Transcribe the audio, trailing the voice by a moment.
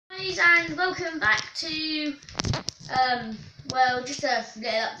guys, and welcome back to well, just a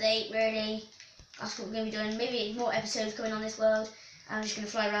little update really. That's what we're going to be doing. Maybe more episodes coming on this world. I'm just going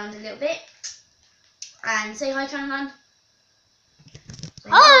to fly around a little bit and say hi, cameraman.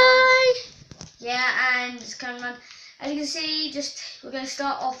 Hi! Yeah, and cameraman, as you can see, we're going to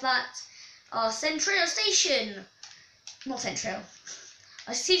start off at our Centrail station. Not Centrail.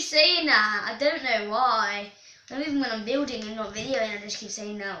 I keep saying that. I don't know why. Not even when I'm building and not videoing, I just keep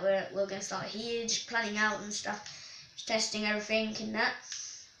saying that we're going to start here, just planning out and stuff, just testing everything and that.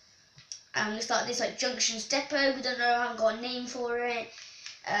 And we're going to start this like Junctions Depot. We don't know, I haven't got a name for it.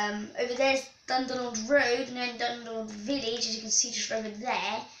 Over there's Dundonald Road and then Dundonald Village, as you can see just over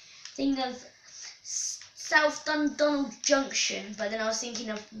there. Thinking of South Dundonald Junction, but then I was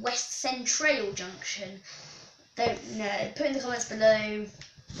thinking of West Centrail Junction. Don't know. Put in the comments below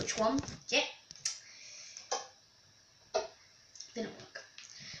which one. Yeah. Didn't work.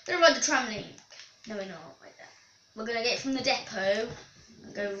 We're gonna ride the tram link. No, we're not. Like that. We're gonna get from the depot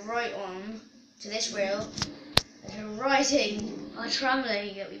and go right on to this rail. And we're riding our tram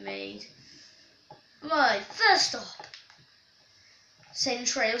link that we made. Right, first stop,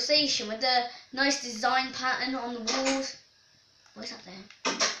 Centrail Station with the nice design pattern on the walls. What's that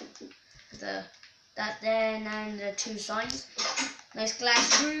there? That there and the two signs. Nice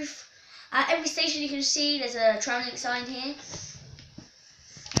glass roof. At every station you can see there's a tram link sign here.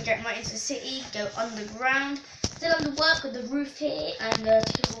 Get right into the city, go underground. Still under work with the roof here and the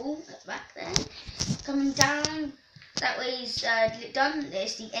tunnel at the back there. Coming down, that way's done.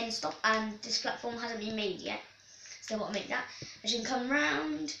 There's the end stop, and this platform hasn't been made yet. Still got to make that. As you can come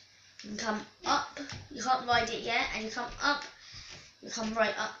round, you can come up. You can't ride it yet, and you come up. You come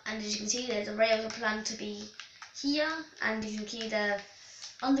right up, and as you can see, there's the rails are planned to be here, and you can see the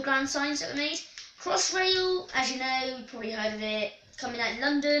underground signs that were made. Crossrail, as you know, you've probably heard of it. Coming out in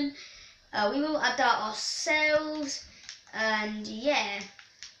London. We will add that ourselves, and yeah,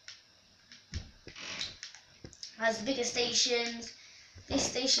 as the bigger stations, this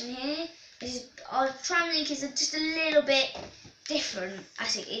station here, our tram link is just a little bit different,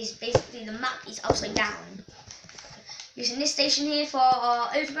 as it is basically the map is upside down. Using this station here for our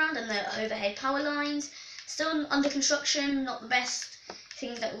overground and the overhead power lines. Still under construction, not the best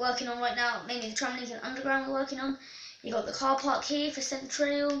things that we're working on right now, mainly the tram link and underground we're working on. You got the car park here for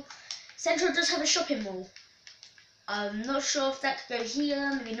Centrail. Centrail does have a shopping mall. I'm not sure if that could go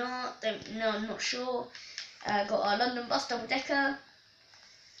here, maybe not. Don't know, I'm not sure. Got our London bus double decker.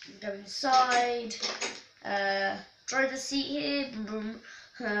 Go inside. Driver's seat here.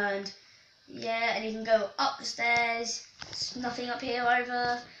 And yeah, and you can go up the stairs. There's nothing up here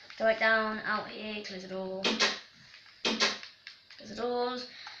either. Go right down, out here, close the door. Close the doors.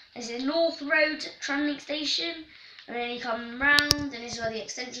 This is North Road tram link station. And then you come round, and this is where the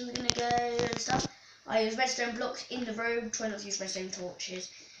extensions are going to go and stuff. I use redstone blocks in the road, try not to use redstone torches.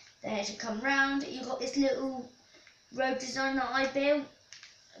 Then as you come round, you've got this little road design that I built.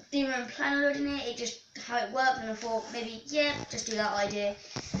 Didn't even plan on loading it, just how it worked, and I thought maybe, yeah, just do that idea.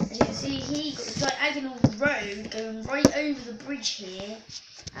 As you can see here, you've got the diagonal road going right over the bridge here,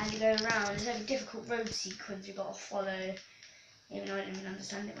 and you go around. It's like a difficult road sequence you've got to follow. Even though I didn't even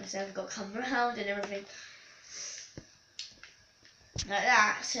understand it myself, you've got to come around and everything. Like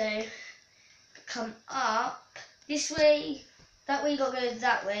that, so come up this way, that way you got to go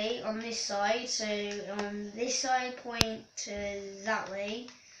that way on this side, so on this side point to that way,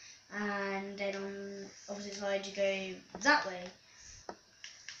 and then on the opposite side you go that way,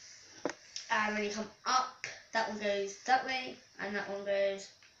 and when you come up, that one goes that way, and that one goes,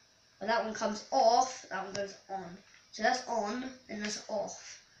 well, that one comes off, that one goes on, so that's on and that's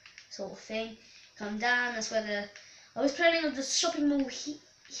off sort of thing. Come down, that's where I was planning on the shopping mall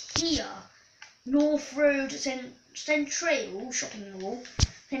here, North Road Centrail shopping mall,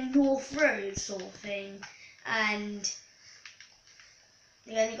 then North Road sort of thing, and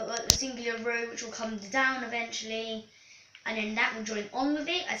then you got like the singular road which will come down eventually, and then that will join on with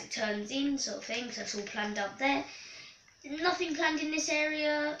it as it turns in sort of thing. So that's all planned up there. Nothing planned in this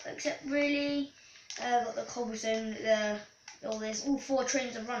area except really got the cobblestone, all 4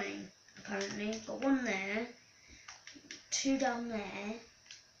 trains are running apparently. Got one there. 2 down there,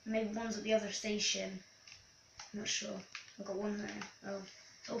 maybe one's at the other station. I'm not sure. I've got one there. Oh,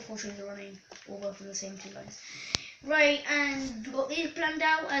 all 4 trains are running, all working the same 2 lines. Right, and we've got these planned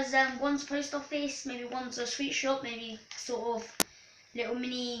out as one's a post office, maybe one's a sweet shop, maybe sort of little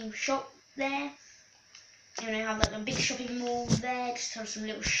mini shop there. You know, have like a big shopping mall there, just have some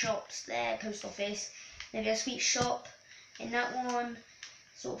little shops there, post office, maybe a sweet shop in that one,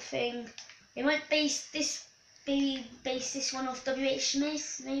 sort of thing. They might base this maybe base this one off WH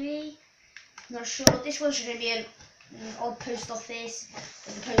Smith, maybe. Not sure. This one's going to be an old post office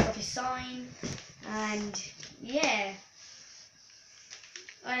with the post office sign, and yeah.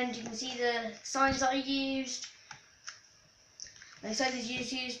 And you can see the signs that I used. I decided to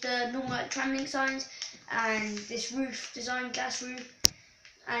use the normal like Tramlink signs and this roof design, glass roof,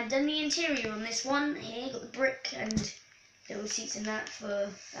 and then the interior on this one here, got the brick and little seats in that for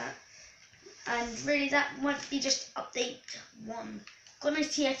that. And really that might be just update 1. Got a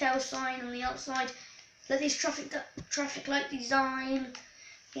nice TFL sign on the outside. Got this traffic light design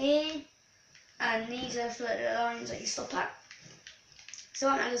here, and these are for the lines that you stop at. So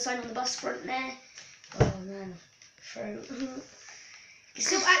I had a sign on the bus front there. Oh man, throat. You can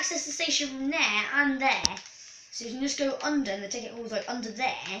still access the station from there and there. So you can just go under, and the ticket hall's like under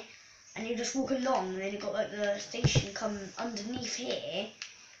there, and you just walk along, and then you've got like the station come underneath here.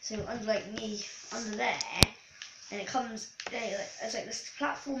 So under under there, and it comes there. It's like this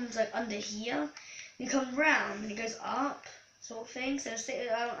platform's like under here. You come round and it goes up, sort of thing. So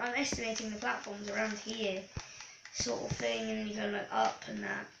I'm estimating the platforms around here, sort of thing, and then you go like up and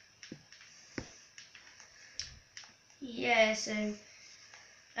that. Yeah, so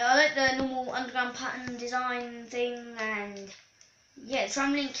I like the normal underground pattern design thing, and yeah,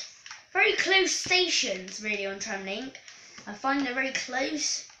 Tramlink, very close stations really on Tramlink. I find they're very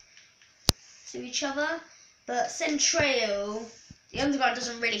close to each other, but Centrail, the underground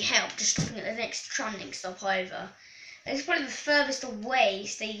doesn't really help, just stopping at the next Tramlink stop either. It's probably the furthest away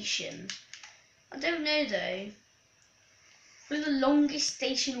station. I don't know though. Probably the longest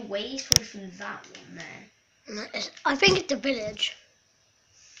station away is probably from that one there. I think it's the village.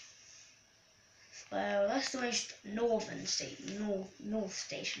 Well, that's the most northern station, north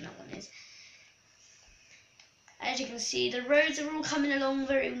station that one is. As you can see, the roads are all coming along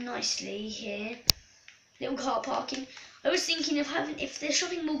very nicely here. Little car parking. I was thinking of having, if the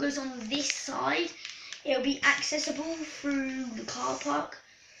shopping mall goes on this side, it'll be accessible through the car park.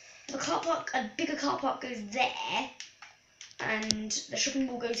 A bigger car park goes there, and the shopping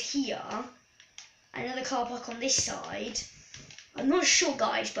mall goes here. Another car park on this side. I'm not sure,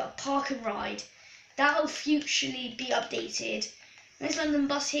 guys, but a park and ride. That'll futurely be updated. There's London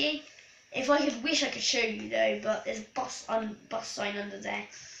Bus here. If I could wish I could show you though, but there's a bus sign under there.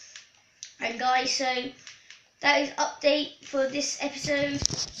 And guys, so that is update for this episode.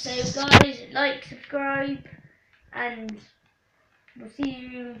 So guys, like, subscribe, and we'll see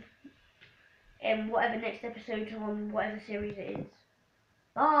you in whatever next episode on whatever series it is.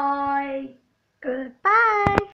 Bye! Goodbye!